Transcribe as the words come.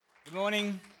Good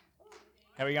morning.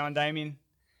 How are we going, Damien?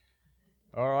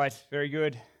 All right, very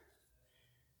good.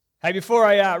 Hey, before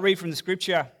I read from the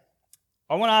scripture,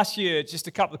 I want to ask you just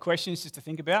a couple of questions just to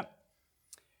think about.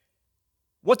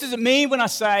 What does it mean when I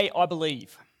say I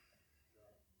believe?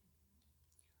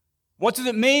 What does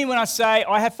it mean when I say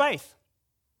I have faith?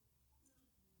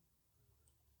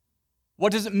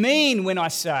 What does it mean when I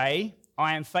say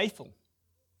I am faithful?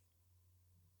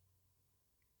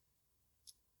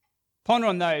 Ponder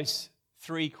on those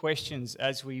three questions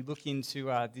as we look into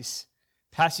this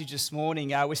passage this morning.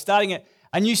 We're starting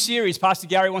a new series. Pastor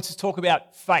Gary wants to talk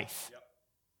about faith. Yep.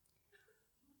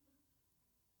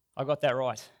 I got that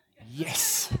right.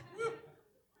 Yes.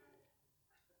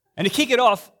 And to kick it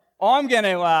off, I'm going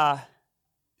to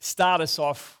start us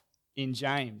off in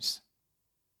James.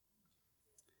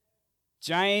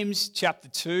 James chapter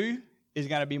 2 is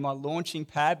going to be my launching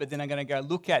pad, but then I'm going to go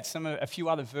look at a few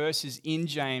other verses in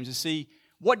James and see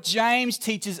what James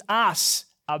teaches us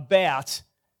about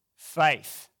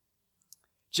faith.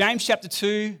 James chapter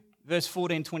 2, verse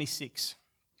 14-26.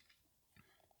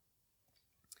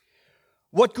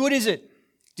 What good is it,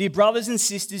 dear brothers and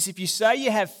sisters, if you say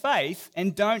you have faith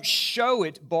and don't show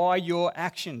it by your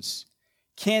actions?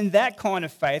 Can that kind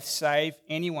of faith save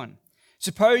anyone?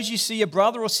 Suppose you see a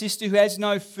brother or sister who has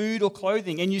no food or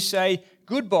clothing, and you say,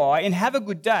 "Goodbye and have a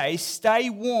good day, stay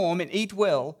warm and eat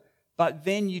well," but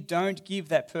then you don't give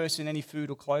that person any food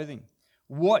or clothing.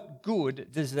 What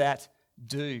good does that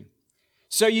do?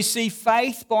 So you see,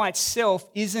 faith by itself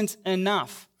isn't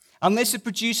enough. Unless it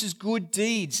produces good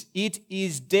deeds, it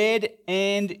is dead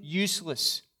and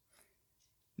useless.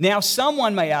 Now,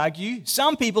 someone may argue,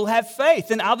 some people have faith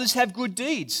and others have good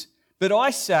deeds. But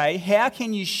I say, how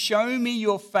can you show me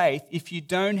your faith if you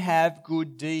don't have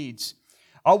good deeds?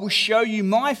 I will show you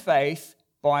my faith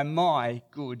by my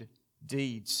good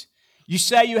deeds. You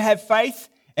say you have faith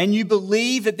and you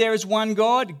believe that there is one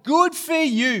God? Good for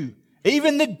you.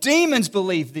 Even the demons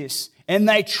believe this, and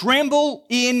they tremble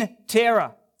in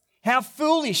terror. How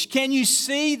foolish! Can you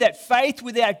see that faith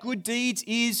without good deeds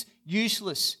is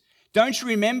useless? Don't you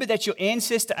remember that your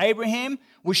ancestor Abraham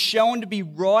was shown to be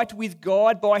right with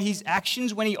God by his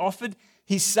actions when he offered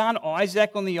his son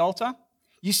Isaac on the altar?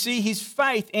 You see, his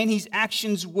faith and his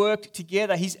actions worked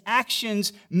together. His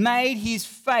actions made his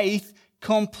faith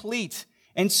complete.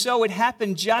 And so it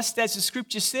happened just as the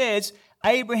scripture says,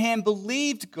 Abraham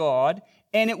believed God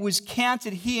and it was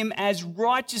counted him as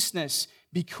righteousness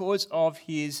because of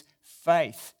his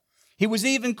faith. He was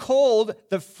even called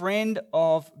the friend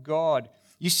of God.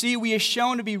 You see, we are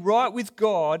shown to be right with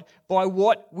God by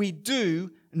what we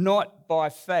do, not by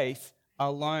faith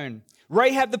alone.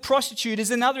 Rahab the prostitute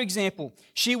is another example.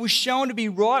 She was shown to be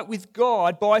right with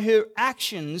God by her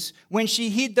actions when she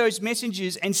hid those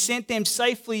messengers and sent them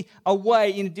safely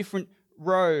away in a different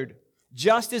road.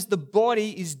 Just as the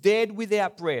body is dead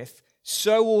without breath,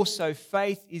 so also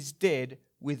faith is dead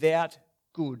without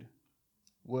good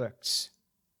works.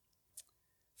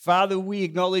 Father, we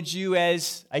acknowledge you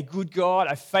as a good God,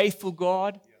 a faithful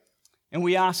God, and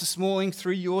we ask this morning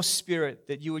through your Spirit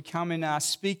that you would come and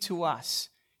speak to us,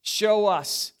 show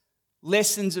us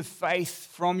lessons of faith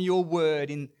from your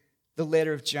word in the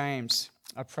letter of James.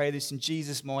 I pray this in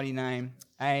Jesus' mighty name.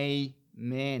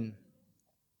 Amen.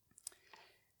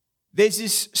 There's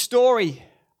this story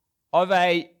of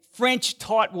a French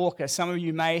tight walker. Some of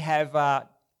you may have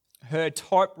heard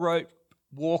tightrope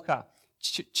walker.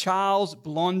 Charles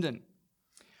Blondin.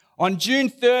 On June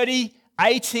 30,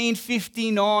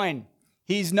 1859,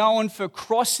 he's known for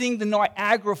crossing the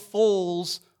Niagara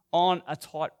Falls on a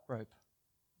tightrope.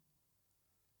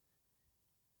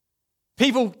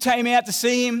 People came out to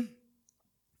see him.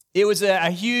 It was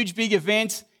a huge, big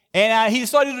event, and he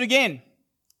decided to do it again.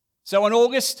 So on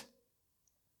August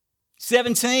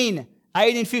 17,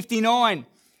 1859,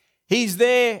 he's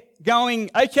there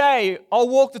going, "Okay, I'll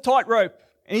walk the tightrope."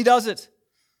 And he does it.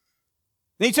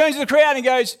 Then he turns to the crowd and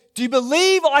goes, "Do you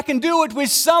believe I can do it with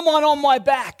someone on my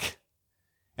back?"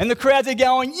 And the crowds are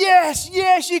going, "Yes,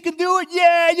 yes, you can do it.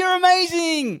 Yeah, you're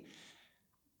amazing.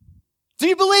 Do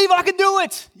you believe I can do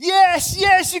it? Yes,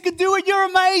 yes, you can do it. You're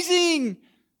amazing.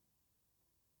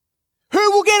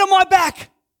 Who will get on my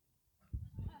back?"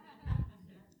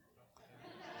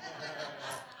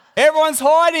 Everyone's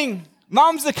hiding.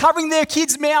 Mums are covering their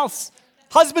kids' mouths.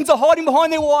 Husbands are hiding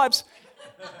behind their wives.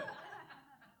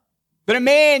 But a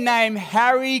man named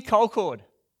Harry Colcord,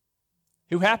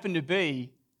 who happened to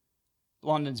be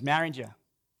Blondin's manager,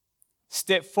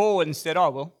 stepped forward and said, "I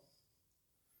will."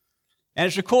 And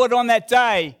it's recorded on that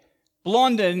day,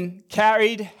 Blondin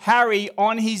carried Harry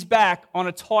on his back on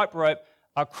a tightrope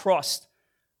across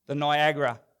the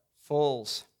Niagara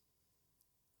Falls.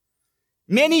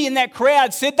 Many in that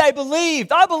crowd said they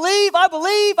believed. I believe, I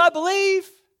believe, I believe.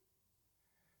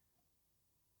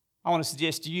 I want to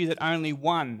suggest to you that only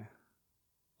one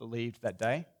believed that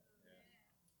day,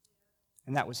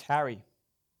 and that was Harry.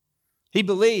 He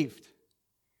believed.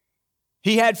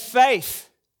 He had faith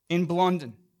in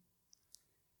Blondin.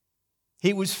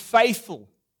 He was faithful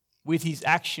with his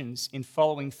actions in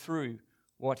following through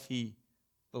what he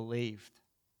believed.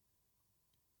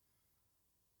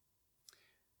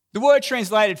 The word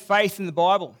translated faith in the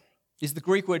Bible is the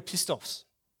Greek word pistos.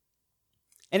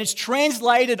 And it's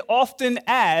translated often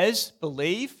as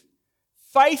believe,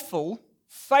 faithful,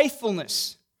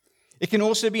 faithfulness. It can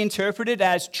also be interpreted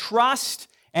as trust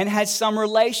and has some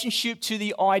relationship to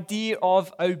the idea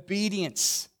of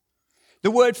obedience.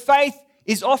 The word faith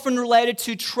is often related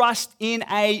to trust in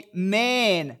a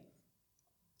man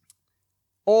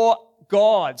or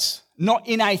gods, not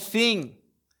in a thing.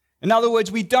 In other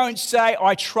words, we don't say,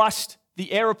 I trust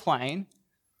the aeroplane.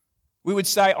 We would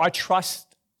say, I trust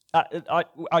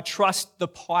the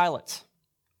pilot.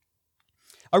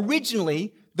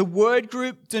 Originally, the word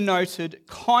group denoted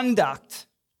conduct.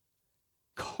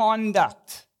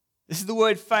 Conduct. This is the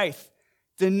word faith.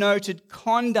 Denoted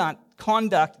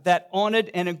conduct that honoured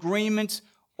an agreement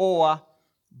or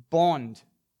bond.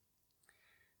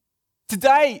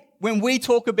 Today, when we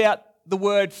talk about the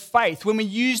word faith, when we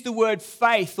use the word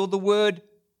faith or the word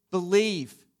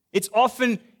believe, it's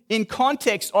often in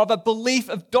context of a belief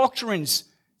of doctrines,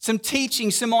 some teaching,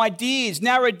 some ideas,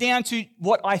 narrowed down to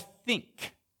what I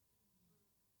think.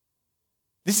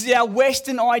 This is our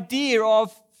Western idea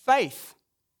of faith.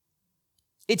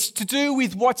 It's to do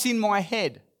with what's in my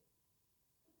head.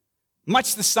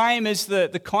 Much the same as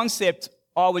the concept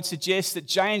I would suggest that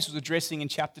James was addressing in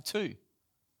chapter 2.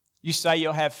 You say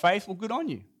you'll have faith, well, good on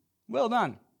you. Well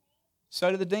done. So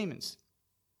do the demons.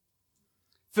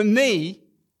 For me,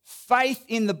 faith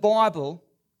in the Bible,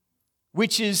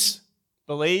 which is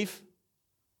believe,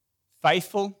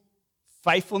 faithful,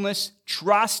 faithfulness,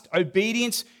 trust,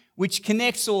 obedience, which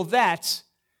connects all that,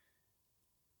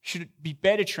 should be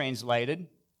better translated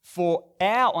for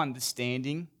our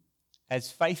understanding as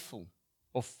faithful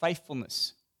or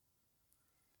faithfulness.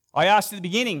 I asked at the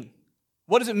beginning,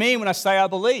 what does it mean when I say I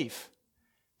believe?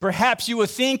 Perhaps you were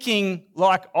thinking,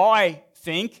 like I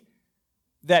think,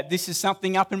 that this is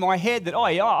something up in my head that, oh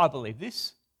yeah, I believe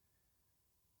this.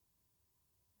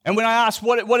 And when I asked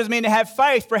what does it mean to have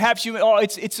faith, perhaps you,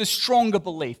 it's a stronger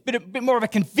belief, a bit more of a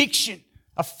conviction,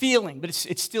 a feeling, but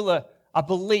it's still a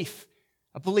belief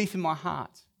in my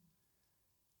heart.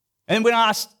 And then when I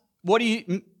asked, what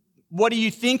are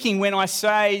you thinking when I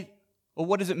say, or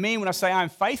what does it mean when I say I'm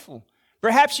faithful?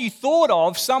 Perhaps you thought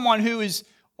of someone who is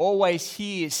always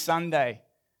here Sunday,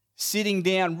 sitting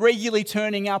down, regularly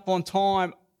turning up on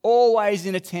time, always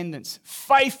in attendance,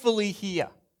 faithfully here.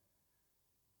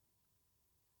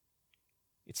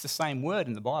 It's the same word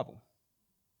in the Bible.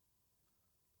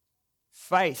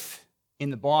 Faith in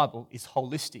the Bible is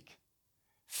holistic.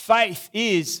 Faith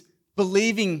is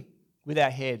believing with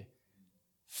our head,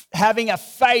 having a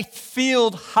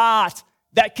faith-filled heart,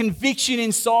 that conviction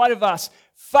inside of us.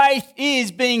 Faith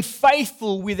is being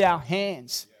faithful with our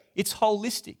hands. It's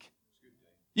holistic.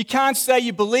 You can't say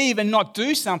you believe and not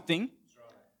do something.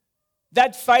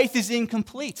 That faith is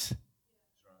incomplete.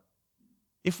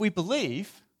 If we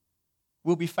believe,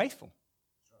 we'll be faithful.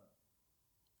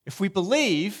 If we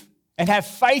believe and have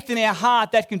faith in our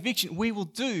heart, that conviction, we will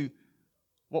do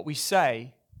what we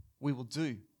say we will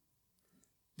do.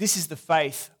 This is the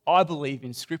faith I believe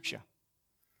in Scripture.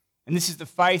 And this is the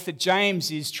faith that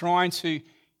James is trying to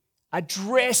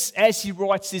address as he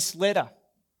writes this letter.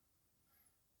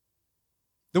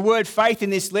 The word faith in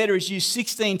this letter is used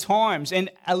 16 times, and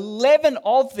 11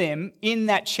 of them in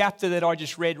that chapter that I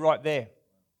just read right there.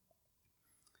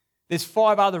 There's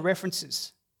 5 other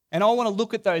references, and I want to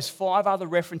look at those 5 other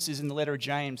references in the letter of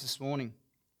James this morning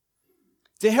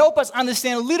to help us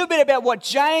understand a little bit about what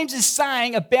James is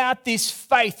saying about this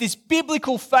faith, this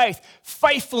biblical faith,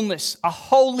 faithfulness, a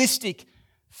holistic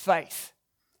faith.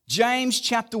 James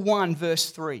chapter 1, verse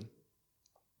 3.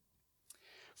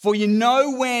 For you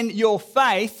know when your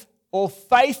faith or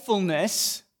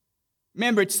faithfulness,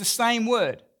 remember it's the same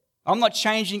word. I'm not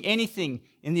changing anything.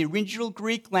 In the original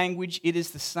Greek language, it is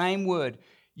the same word.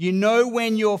 You know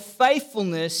when your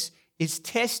faithfulness is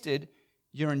tested,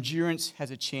 your endurance has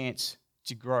a chance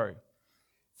to grow.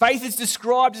 Faith is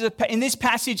described in this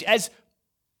passage as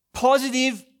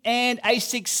positive and a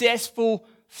successful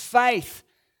faith.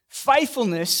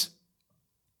 Faithfulness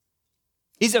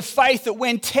is a faith that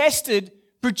when tested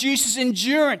produces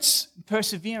endurance and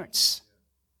perseverance.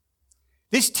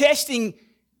 This testing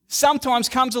sometimes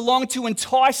comes along to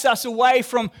entice us away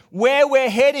from where we're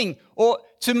heading or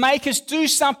to make us do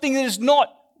something that is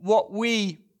not what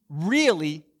we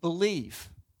really believe,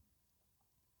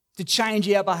 to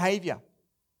change our behavior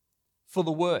for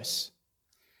the worse.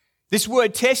 This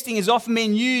word testing has often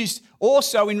been used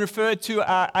also in referred to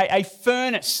a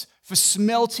furnace for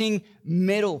smelting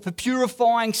metal, for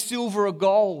purifying silver or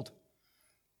gold.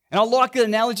 And I like the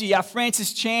analogy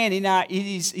Francis Chan in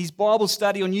his Bible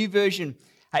study on YouVersion.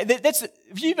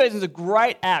 YouVersion is a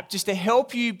great app just to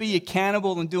help you be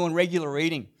accountable and doing regular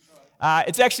reading.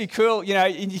 It's actually cool,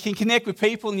 you can connect with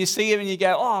people and you see them and you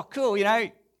go, oh, cool,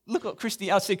 look what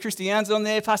I see Christiane's on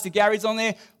there, Pastor Gary's on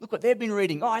there, look what they've been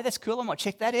reading. Oh, that's cool, I might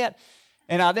check that out.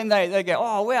 And then they go,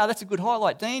 oh, wow, that's a good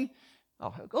highlight, Dean.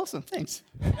 Oh, awesome, thanks.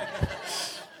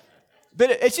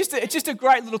 But it's just a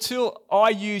great little tool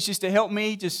I use just to help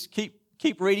me just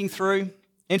keep reading through.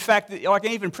 In fact, I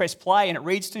can even press play and it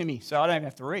reads to me, so I don't even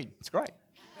have to read. It's great.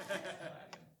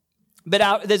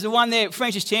 But there's the one there,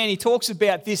 Francis Chan, he talks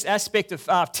about this aspect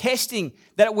of testing,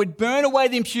 that it would burn away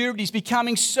the impurities,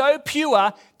 becoming so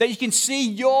pure that you can see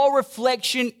your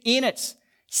reflection in it.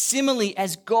 Similarly,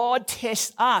 as God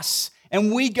tests us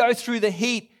and we go through the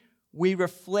heat, we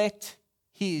reflect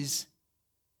His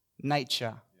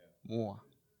nature more.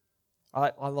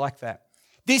 I like that.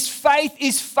 This faith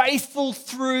is faithful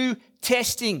through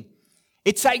testing.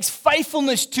 It takes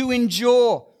faithfulness to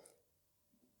endure,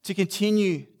 to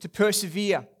continue, to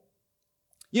persevere.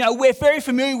 We're very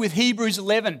familiar with Hebrews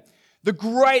 11, the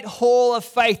great hall of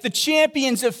faith, the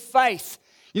champions of faith.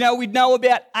 We know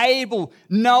about Abel,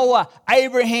 Noah,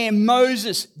 Abraham,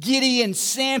 Moses, Gideon,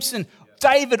 Samson,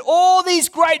 David, all these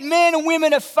great men and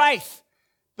women of faith.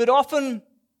 But often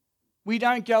we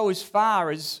don't go as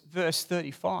far as verse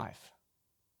 35.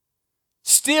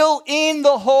 Still in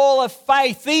the hall of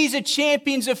faith. These are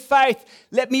champions of faith.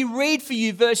 Let me read for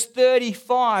you verse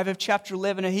 35 of chapter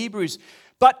 11 of Hebrews.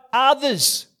 But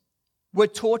others were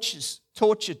tortured,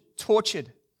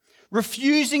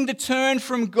 refusing to turn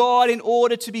from God in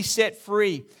order to be set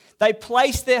free. They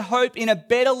placed their hope in a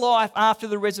better life after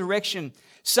the resurrection.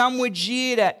 Some were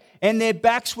jeered at, and their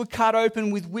backs were cut open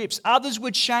with whips. Others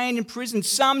were chained in prison.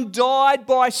 Some died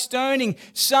by stoning.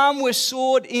 Some were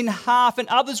sawed in half, and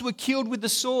others were killed with the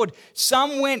sword.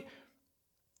 Some went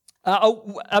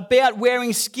about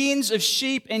wearing skins of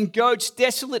sheep and goats,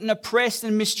 desolate and oppressed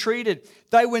and mistreated.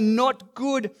 They were not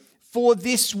good for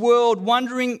this world,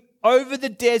 wandering over the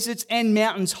deserts and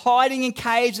mountains, hiding in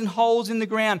caves and holes in the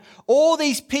ground. All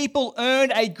these people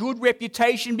earned a good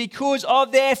reputation because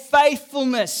of their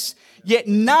faithfulness. Yet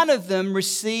none of them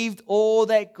received all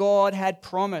that God had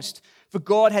promised. For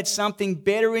God had something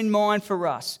better in mind for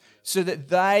us, so that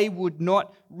they would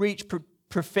not reach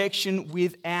perfection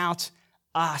without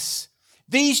us.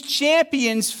 These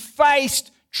champions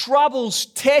faced troubles,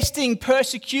 testing,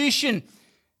 persecution.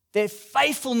 Their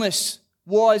faithfulness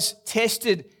was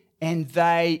tested and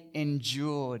they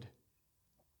endured.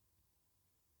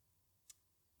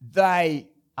 They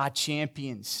are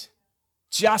champions,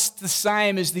 just the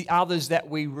same as the others that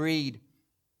we read.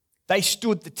 They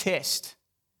stood the test.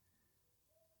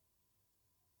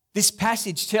 This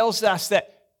passage tells us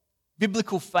that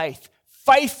biblical faith,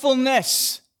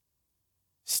 faithfulness,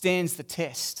 stands the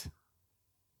test.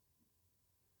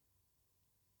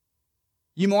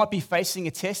 You might be facing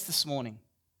a test this morning.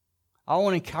 I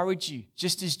want to encourage you,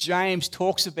 just as James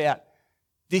talks about,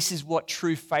 this is what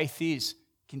true faith is.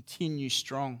 Continue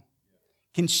strong.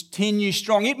 Continue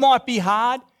strong. It might be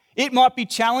hard. It might be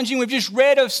challenging. We've just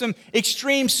read of some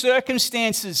extreme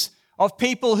circumstances of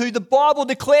people who the Bible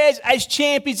declares as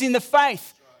champions in the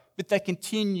faith, but they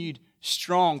continued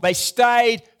strong. They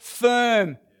stayed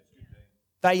firm.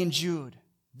 They endured.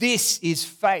 This is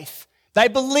faith. They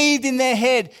believed in their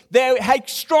head. They had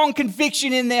strong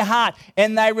conviction in their heart,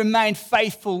 and they remained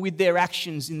faithful with their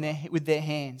actions with their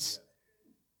hands.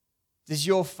 Does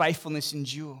your faithfulness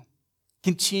endure?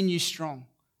 Continue strong.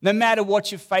 No matter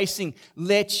what you're facing,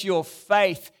 let your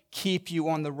faith keep you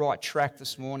on the right track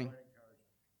this morning.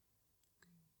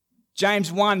 James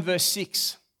 1 verse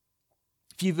 6,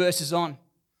 a few verses on.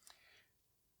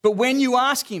 But when you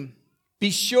ask him,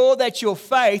 be sure that your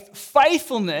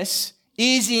faithfulness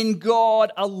is in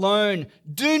God alone.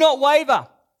 Do not waver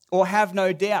or have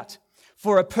no doubt.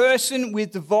 For a person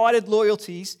with divided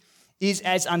loyalties is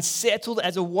as unsettled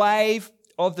as a wave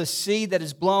of the sea that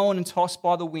is blown and tossed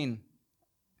by the wind.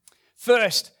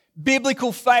 First,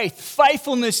 biblical faith.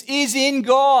 Faithfulness is in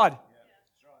God.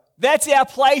 That's our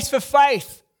place for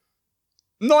faith.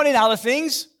 Not in other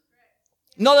things.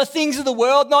 Not the things of the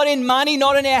world, not in money,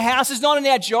 not in our houses, not in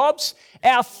our jobs.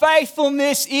 Our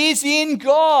faithfulness is in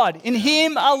God, in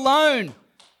Him alone.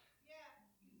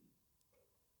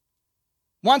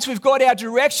 Once we've got our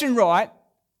direction right,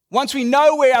 once we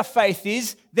know where our faith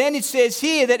is, then it says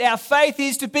here that our faith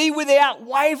is to be without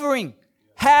wavering.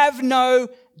 Have no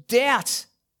doubt.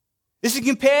 This is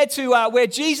compared to where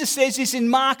Jesus says this in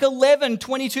Mark 11,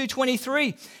 22,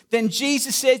 23. Then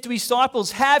Jesus said to his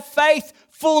disciples, have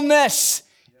faithfulness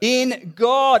in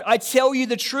God. I tell you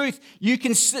the truth. You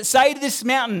can say to this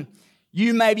mountain,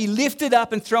 you may be lifted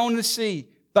up and thrown in the sea,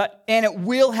 and it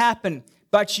will happen.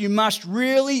 But you must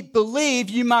really believe,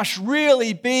 you must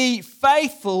really be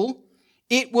faithful.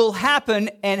 It will happen,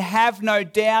 and have no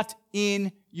doubt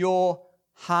in your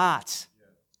heart.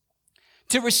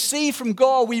 To receive from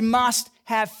God, we must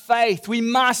have faith. We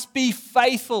must be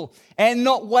faithful and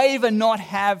not waver, not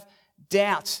have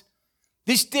doubt.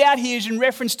 This doubt here is in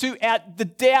reference to the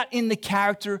doubt in the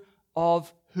character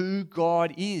of who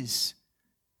God is.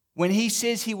 When he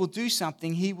says he will do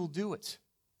something, he will do it.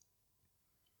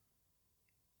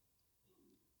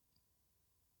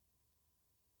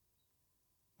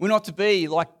 We're not to be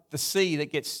like the sea that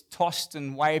gets tossed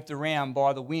and waved around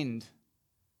by the wind.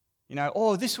 You know,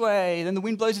 oh, this way, then the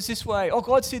wind blows us this way. Oh,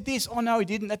 God said this. Oh, no, he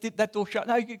didn't. That door shut.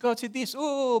 No, God said this.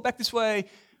 Oh, back this way.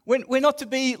 We're not to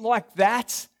be like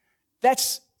that.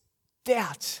 That's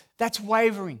doubt. That's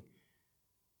wavering.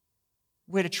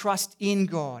 We're to trust in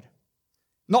God.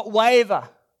 Not waver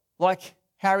like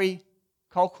Harry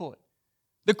Colcourt.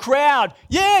 The crowd,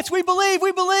 yes, we believe,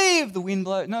 we believe. The wind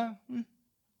blows. No.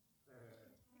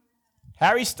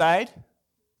 Harry stayed.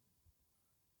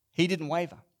 He didn't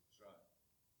waver.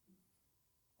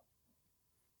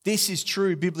 This is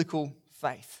true biblical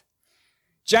faith.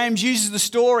 James uses the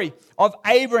story of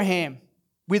Abraham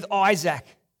with Isaac.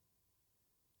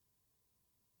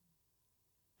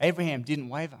 Abraham didn't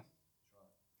waver.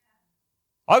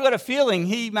 I got a feeling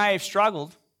he may have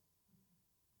struggled.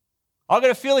 I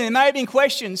got a feeling there may have been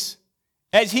questions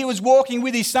as he was walking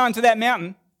with his son to that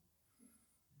mountain.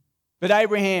 But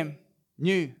Abraham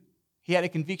knew. He had a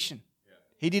conviction.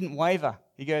 He didn't waver.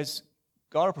 He goes,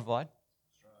 God will provide.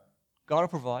 God will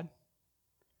provide.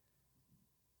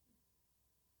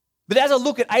 But as I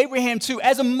look at Abraham too,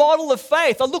 as a model of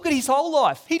faith, I look at his whole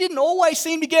life. He didn't always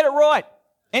seem to get it right.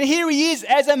 And here he is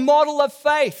as a model of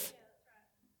faith.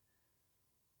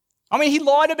 I mean, he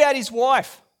lied about his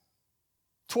wife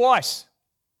twice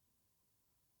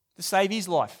to save his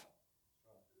life.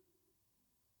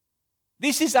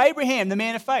 This is Abraham, the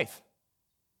man of faith.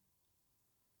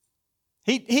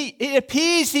 It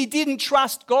appears he didn't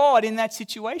trust God in that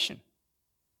situation.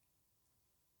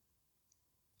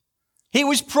 He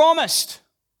was promised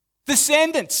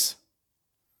descendants.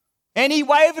 And he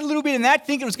wavered a little bit in that,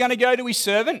 thinking it was going to go to his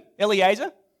servant,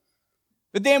 Eliezer.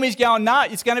 But then he's going, no,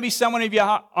 it's going to be someone of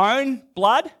your own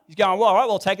blood. He's going, well, all right,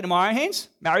 well, I'll take it in my own hands.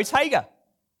 Marries Hagar.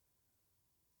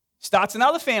 Starts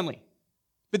another family.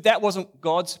 But that wasn't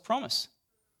God's promise.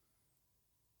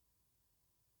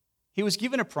 He was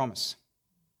given a promise.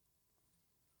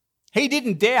 He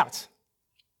didn't doubt.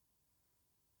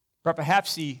 But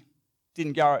perhaps he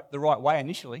didn't go the right way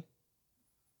initially.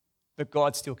 But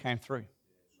God still came through.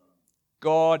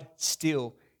 God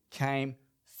still came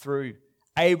through.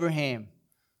 Abraham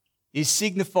is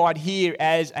signified here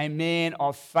as a man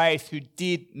of faith who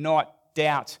did not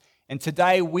doubt. And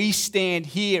today we stand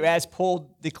here, as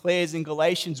Paul declares in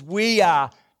Galatians, we are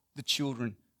the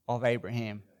children of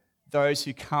Abraham. Those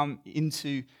who come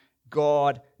into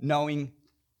God, knowing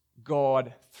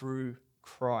God through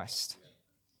Christ.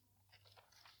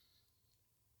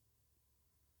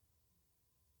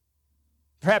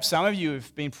 Perhaps some of you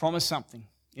have been promised something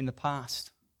in the past.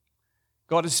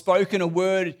 God has spoken a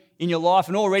word in your life,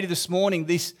 and already this morning,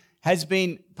 this has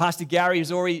been, Pastor Gary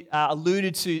has already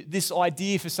alluded to this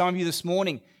idea for some of you this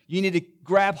morning. You need to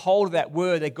grab hold of that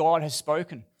word that God has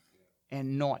spoken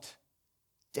and not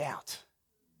doubt.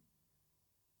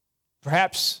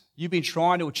 Perhaps you've been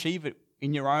trying to achieve it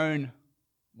in your own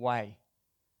way.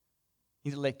 You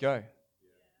need to let go.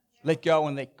 Let go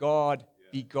and let God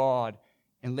be God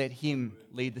and let Him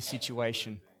lead the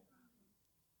situation.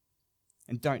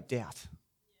 And don't doubt.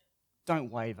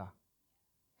 Don't waver.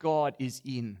 God is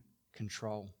in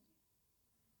control.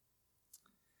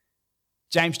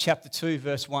 James chapter 2,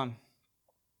 verse 1.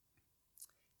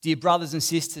 Dear brothers and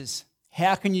sisters,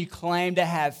 how can you claim to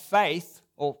have faith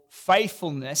or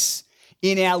faithfulness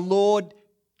in our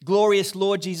glorious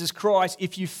Lord Jesus Christ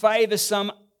if you favor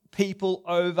some people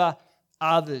over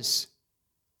others?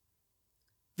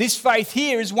 This faith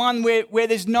here is one where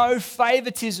there's no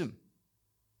favoritism.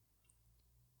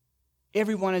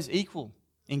 Everyone is equal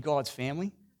in God's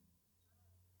family.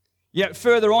 Yet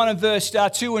further on in verse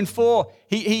 2 and 4,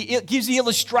 he gives the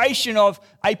illustration of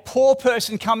a poor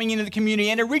person coming into the community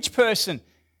and a rich person.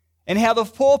 and how the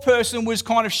poor person was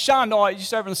kind of shunned. Oh,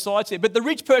 just over on the sides here. But the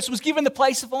rich person was given the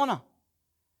place of honor.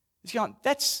 He's going,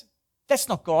 that's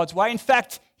not God's way. In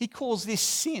fact, he calls this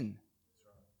sin.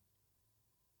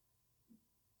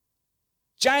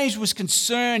 James was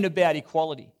concerned about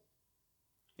equality.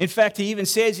 In fact, he even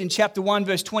says in chapter 1,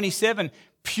 verse 27,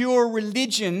 pure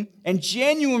religion and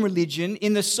genuine religion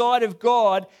in the sight of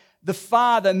God the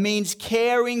Father means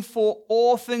caring for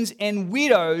orphans and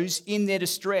widows in their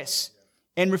distress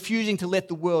and refusing to let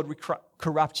the world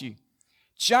corrupt you.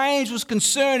 James was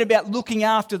concerned about looking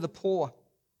after the poor,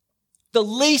 the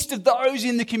least of those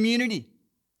in the community,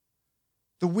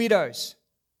 the widows,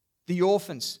 the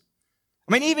orphans.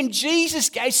 I mean, even Jesus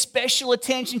gave special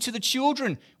attention to the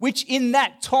children, which in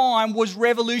that time was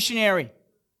revolutionary.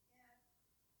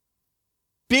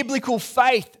 Biblical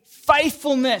faith,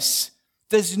 faithfulness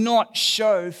does not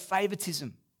show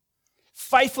favoritism.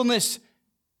 Faithfulness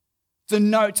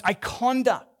denotes a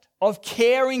conduct of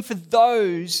caring for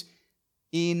those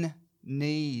in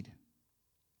need.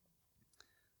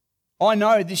 I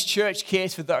know this church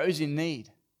cares for those in need.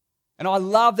 And I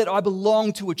love that I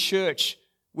belong to a church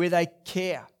where they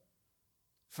care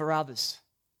for others.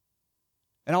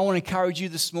 And I want to encourage you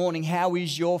this morning, how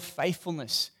is your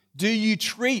faithfulness? Do you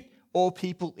treat all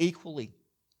people equally?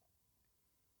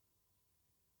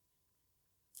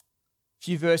 A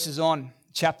few verses on,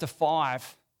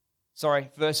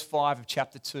 verse 5 of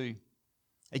chapter 2.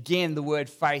 Again, the word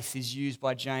faith is used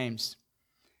by James.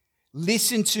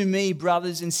 Listen to me,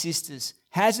 brothers and sisters.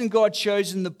 Hasn't God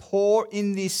chosen the poor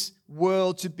in this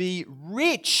world to be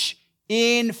rich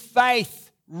in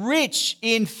faith, rich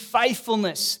in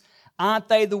faithfulness? Aren't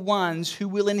they the ones who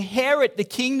will inherit the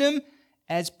kingdom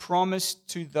as promised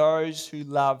to those who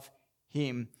love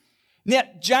him? Now,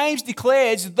 James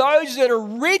declares those that are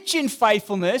rich in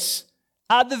faithfulness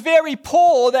are the very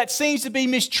poor that seems to be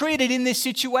mistreated in this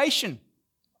situation.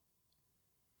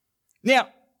 Now,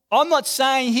 I'm not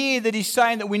saying here that he's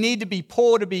saying that we need to be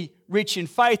poor to be rich in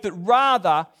faith, but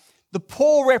rather the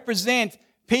poor represent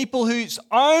people whose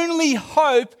only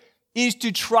hope is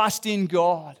to trust in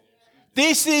God.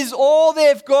 This is all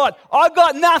they've got. I've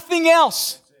got nothing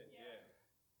else.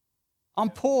 I'm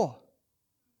poor.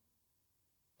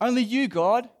 Only you,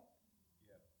 God.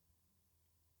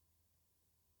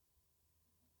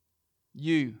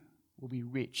 You will be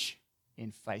rich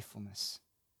in faithfulness.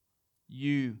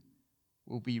 You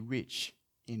will be rich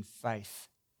in faith.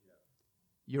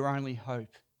 Your only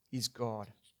hope is God.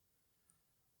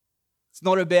 It's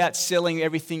not about selling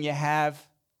everything you have.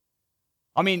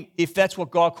 I mean, if that's what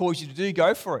God calls you to do,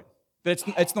 go for it. But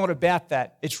it's not about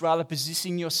that. It's rather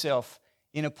positioning yourself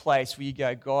in a place where you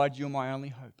go, God, you're my only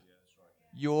hope.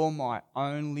 You're my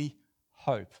only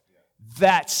hope.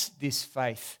 That's this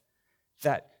faith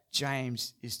that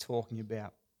James is talking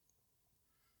about.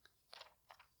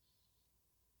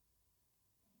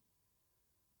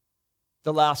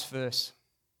 The last verse.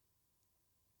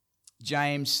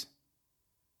 James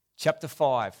chapter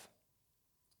 5,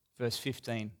 verse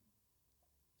 15.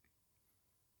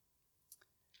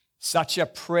 Such a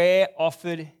prayer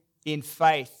offered in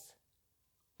faith,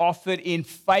 offered in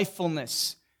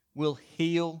faithfulness, will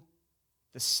heal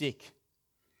the sick.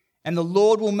 And the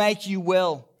Lord will make you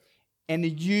well. And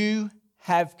if you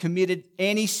have committed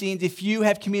any sins,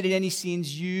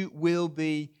 you will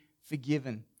be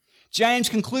forgiven. James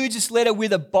concludes this letter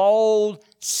with a bold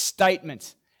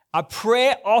statement. A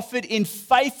prayer offered in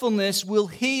faithfulness will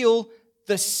heal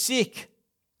the sick.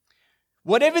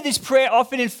 Whatever this prayer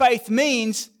offered in faith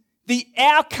means, the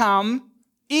outcome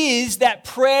is that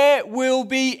prayer will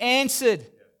be answered.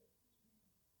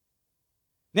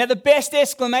 Now, the best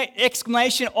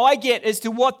explanation I get as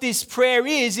to what this prayer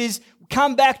is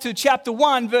come back to chapter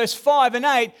 1, verse 5 and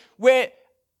 8, where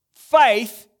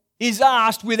faith is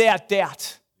asked without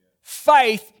doubt.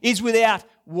 Faith is without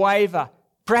waver.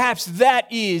 Perhaps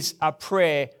that is a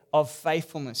prayer of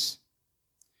faithfulness.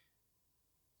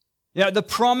 You know, the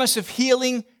promise of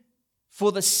healing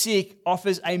for the sick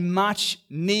offers a much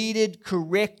needed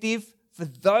corrective for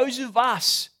those of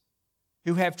us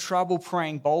who have trouble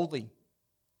praying boldly.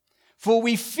 For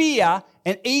we fear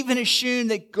and even assume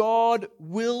that God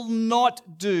will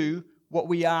not do what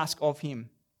we ask of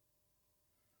him.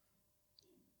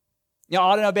 Now,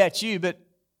 I don't know about you, but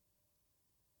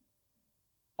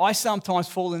I sometimes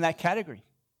fall in that category.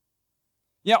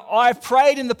 You know, I've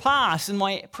prayed in the past and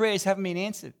my prayers haven't been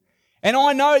answered. And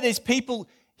I know there's people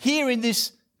here in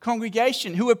this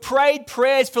congregation who have prayed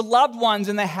prayers for loved ones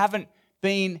and they haven't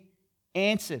been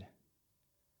answered.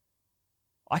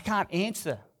 I can't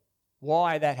answer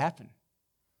why that happened.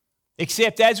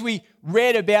 Except as we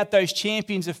read about those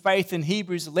champions of faith in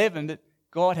Hebrews 11, that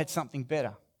God had something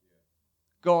better.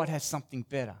 God has something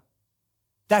better.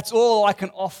 That's all I can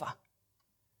offer.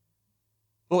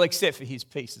 Well, except for his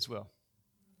peace as well.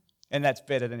 And that's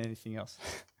better than anything else.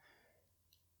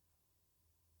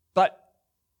 But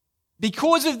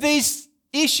because of this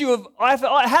issue of,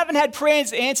 I haven't had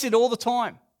prayers answered all the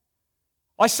time.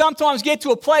 I sometimes get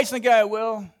to a place and go,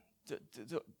 well,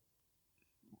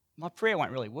 my prayer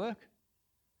won't really work.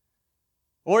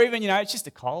 Or even, it's just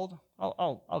a cold.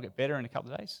 I'll get better in a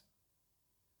couple of days.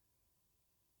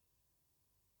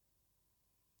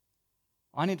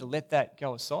 I need to let that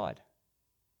go aside.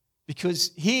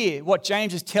 Because here, what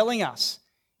James is telling us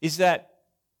is that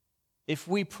if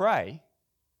we pray,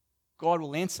 God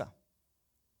will answer.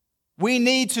 We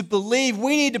need to believe,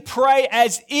 we need to pray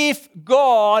as if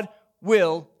God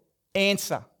will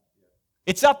answer.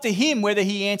 It's up to him whether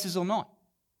he answers or not.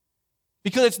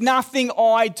 Because it's nothing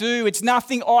I do, it's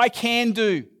nothing I can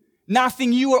do,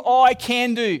 nothing you or I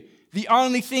can do. The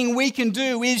only thing we can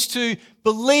do is to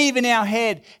believe in our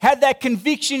head, have that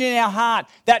conviction in our heart,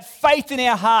 that faith in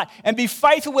our heart, and be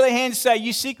faithful with our hands and say,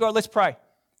 you sick, God, let's pray.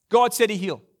 God said he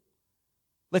heal.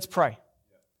 Let's pray.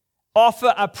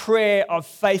 Offer a prayer of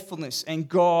faithfulness and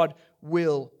God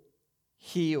will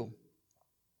heal.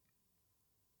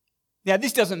 Now,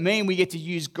 this doesn't mean we get to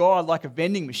use God like a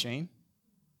vending machine.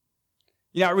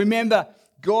 Remember,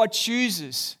 God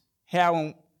chooses how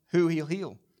and who he'll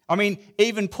heal. I mean,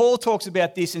 even Paul talks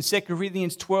about this in 2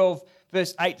 Corinthians 12,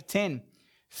 verse 8 to 10.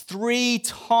 3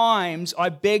 times I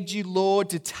begged you, Lord,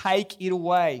 to take it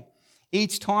away.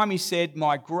 Each time he said,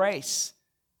 my grace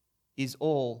is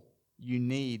all you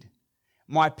need.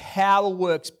 My power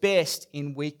works best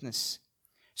in weakness.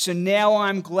 So now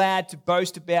I'm glad to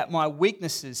boast about my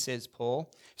weaknesses, says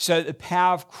Paul, so that the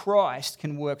power of Christ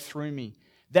can work through me.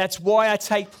 That's why I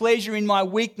take pleasure in my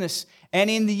weakness and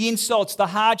in the insults, the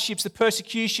hardships, the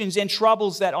persecutions and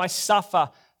troubles that I suffer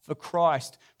for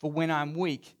Christ. For when I'm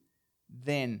weak,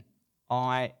 then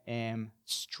I am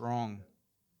strong.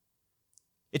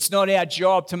 It's not our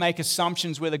job to make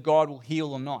assumptions whether God will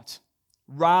heal or not.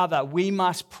 Rather, we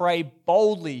must pray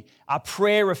boldly, a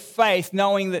prayer of faith,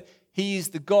 knowing that he is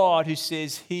the God who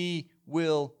says he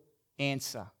will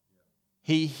answer.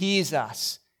 He hears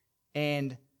us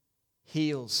and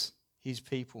heals his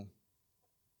people.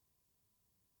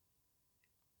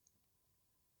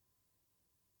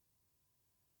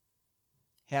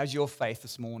 How's your faith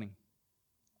this morning?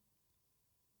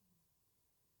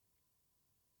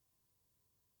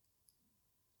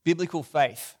 Biblical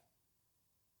faith,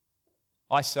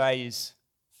 I say, is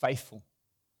faithful.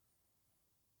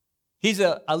 Here's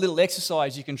a little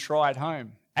exercise you can try at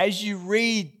home. As you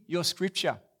read your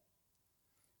scripture,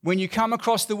 when you come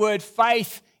across the word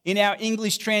faith in our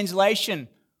English translation,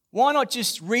 why not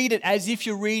just read it as if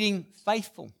you're reading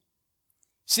faithful?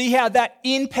 See how that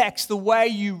impacts the way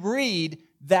you read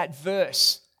that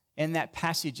verse and that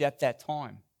passage at that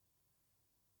time.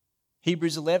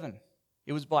 Hebrews 11,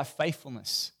 it was by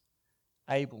faithfulness.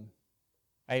 Abel,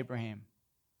 Abraham,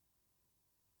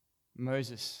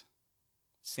 Moses,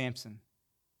 Samson.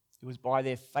 It was by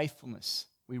their faithfulness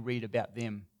we read about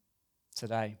them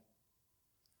today.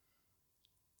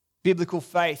 Biblical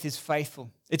faith is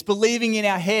faithful. It's believing in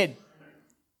our head.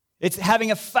 It's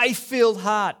having a faith-filled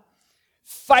heart.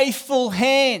 Faithful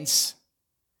hands.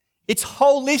 It's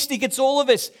holistic. It's all of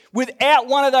us. Without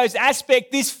one of those aspects,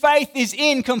 this faith is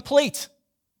incomplete.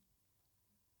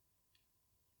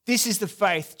 This is the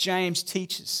faith James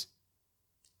teaches.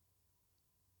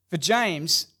 For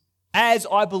James, as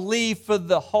I believe for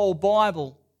the whole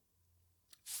Bible,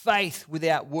 faith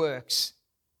without works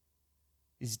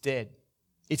is dead.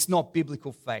 It's not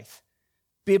biblical faith.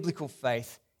 Biblical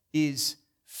faith is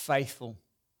faithful.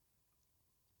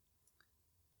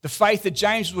 The faith that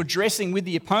James was addressing with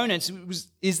the opponents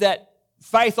is that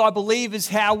faith, I believe, is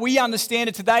how we understand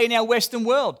it today in our Western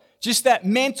world. Just that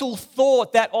mental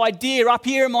thought, that idea up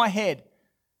here in my head.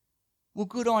 Well,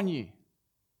 good on you.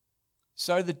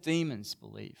 So the demons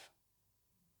believe.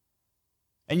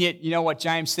 And yet, you know what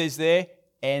James says there?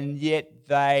 And yet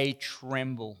they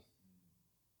tremble.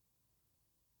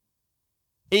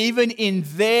 Even in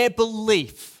their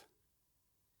belief,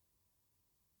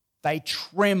 they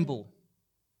tremble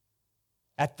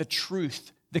at the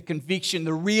truth, the conviction,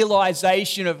 the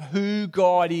realization of who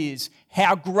God is,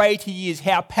 how great he is,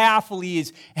 how powerful he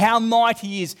is, how mighty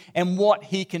he is, and what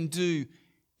he can do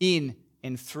in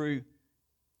and through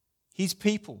his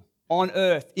people on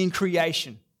earth, in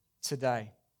creation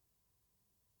today.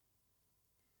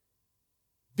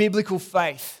 Biblical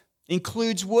faith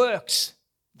includes works.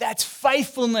 That's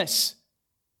faithfulness.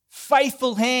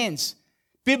 Faithful hands.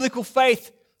 Biblical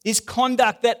faith is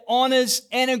conduct that honors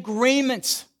an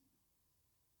agreement.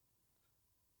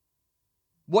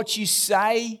 what you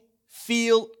say,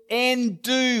 feel, and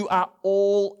do are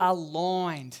all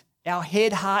aligned. Our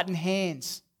head, heart, and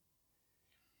hands.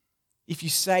 If you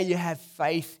say you have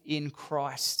faith in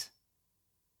Christ,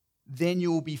 then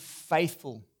you will be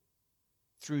faithful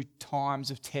through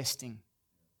times of testing.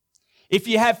 If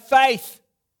you have faith,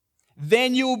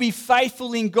 then you will be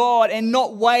faithful in God and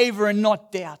not waver and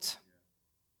not doubt.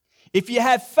 If you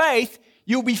have faith,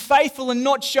 you'll be faithful and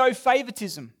not show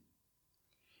favoritism.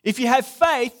 If you have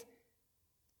faith,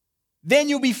 then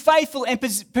you'll be faithful and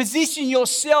position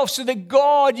yourself so that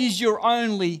God is your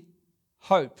only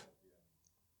hope.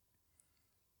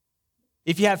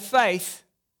 If you have faith,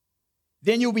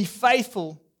 then you'll be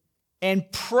faithful and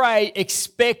pray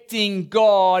expecting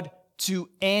God to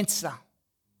answer.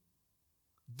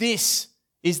 This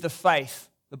is the faith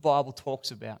the Bible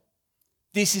talks about.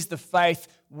 This is the faith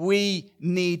we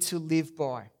need to live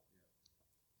by.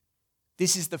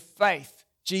 This is the faith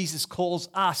Jesus calls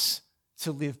us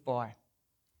to live by.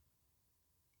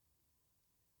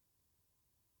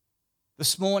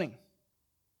 This morning,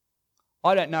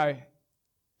 I don't know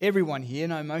everyone here,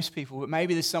 know most people, but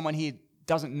maybe there's someone here who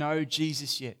doesn't know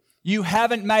Jesus yet. You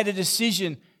haven't made a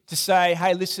decision to say,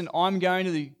 hey, listen, I'm going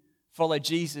to follow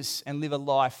Jesus and live a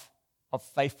life of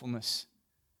faithfulness.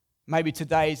 Maybe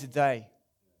today is a day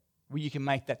where you can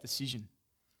make that decision,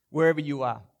 wherever you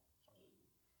are.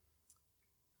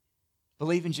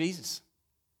 Believe in Jesus.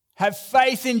 Have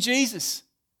faith in Jesus.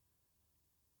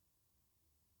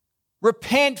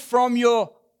 Repent from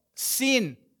your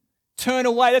sin. Turn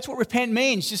away. That's what repent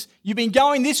means. Just you've been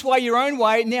going this way, your own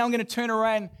way. Now I'm going to turn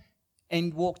around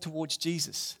and walk towards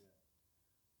Jesus.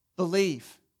 Believe,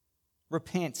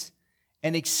 repent,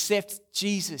 and accept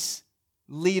Jesus.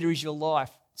 Leader is your life.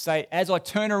 Say, as I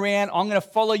turn around, I'm going to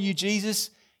follow you,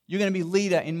 Jesus. You're going to be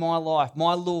leader in my life,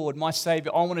 my Lord, my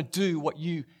Savior. I want to do what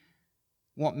you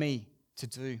want me to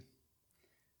do.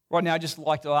 Right now, I'd just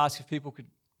like to ask if people could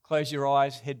close your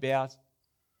eyes, head bowed.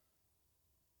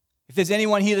 If there's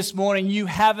anyone here this morning, you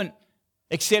haven't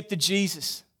accepted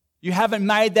Jesus. You haven't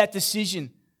made that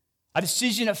decision. A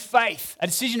decision of faith, a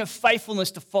decision of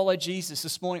faithfulness to follow Jesus.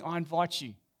 This morning, I invite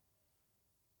you.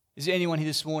 Is there anyone here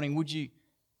this morning? Would you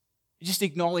just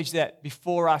acknowledge that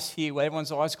before us here, where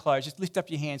everyone's eyes closed? Just lift up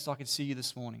your hand so I can see you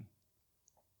this morning.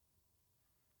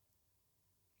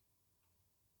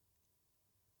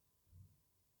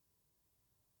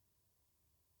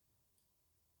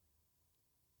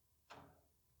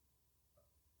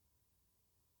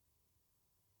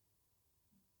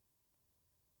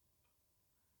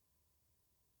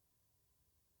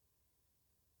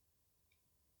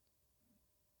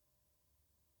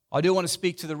 I do want to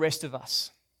speak to the rest of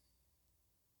us.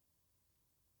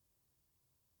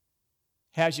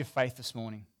 How's your faith this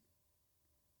morning?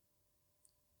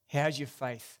 How's your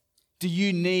faith? Do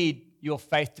you need your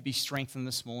faith to be strengthened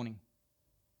this morning?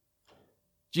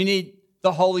 Do you need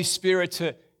the Holy Spirit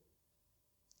to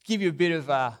give you a bit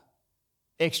of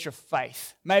extra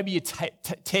faith? Maybe you're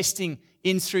testing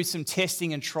in through some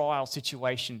testing and trial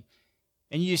situation,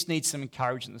 and you just need some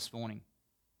encouragement this morning.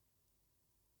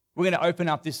 We're going to open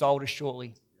up this altar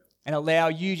shortly and allow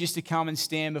you just to come and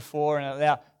stand before and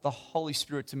allow the Holy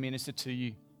Spirit to minister to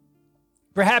you.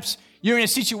 Perhaps you're in a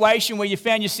situation where you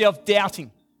found yourself doubting.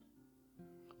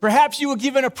 Perhaps you were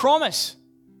given a promise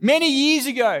many years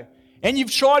ago and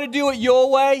you've tried to do it your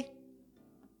way,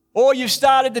 or you've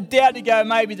started to doubt to go,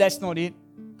 maybe that's not it.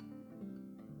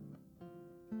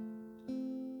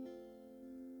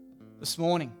 This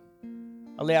morning,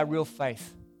 allow real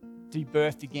faith to be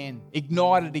birthed again,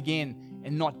 ignited again,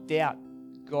 and not doubt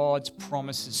God's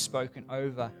promises spoken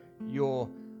over your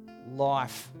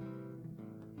life.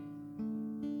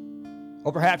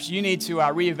 Or perhaps you need to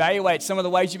reevaluate some of the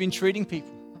ways you've been treating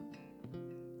people.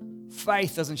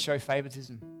 Faith doesn't show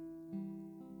favoritism.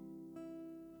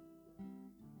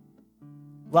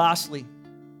 Lastly,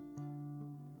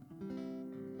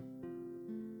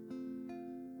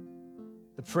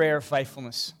 the prayer of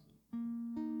faithfulness.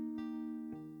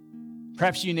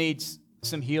 Perhaps you need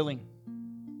some healing.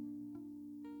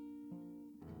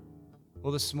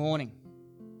 Well, this morning,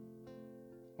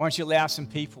 why don't you allow some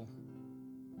people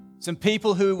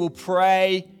who will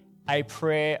pray a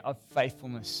prayer of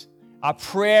faithfulness, a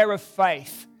prayer of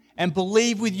faith, and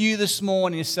believe with you this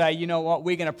morning to say, you know what,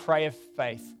 we're going to pray of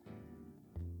faith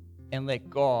and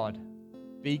let God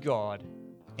be God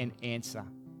and answer,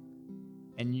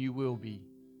 and you will be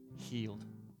healed.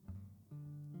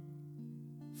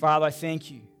 Father, I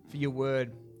thank you for your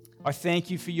word. I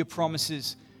thank you for your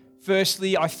promises.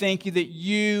 Firstly, I thank you that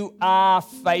you are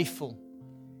faithful.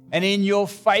 And in your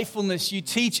faithfulness, you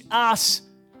teach us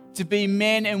to be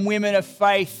men and women of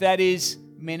faith, that is,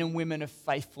 men and women of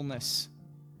faithfulness.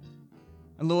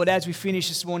 And Lord, as we finish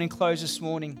this morning, close this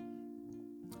morning,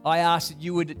 I ask that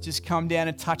you would just come down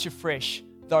and touch afresh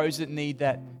those that need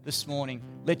that this morning.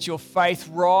 Let your faith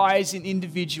rise in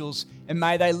individuals, and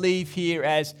may they leave here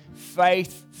as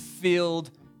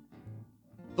faith-filled,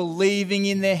 believing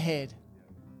in their head,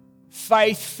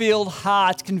 faith-filled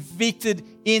hearts, convicted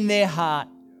in their heart,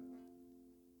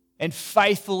 and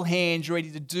faithful hands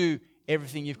ready to do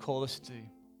everything you've called us to do.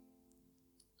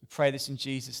 We pray this in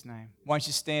Jesus' name. Won't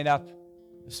you stand up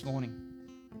this morning?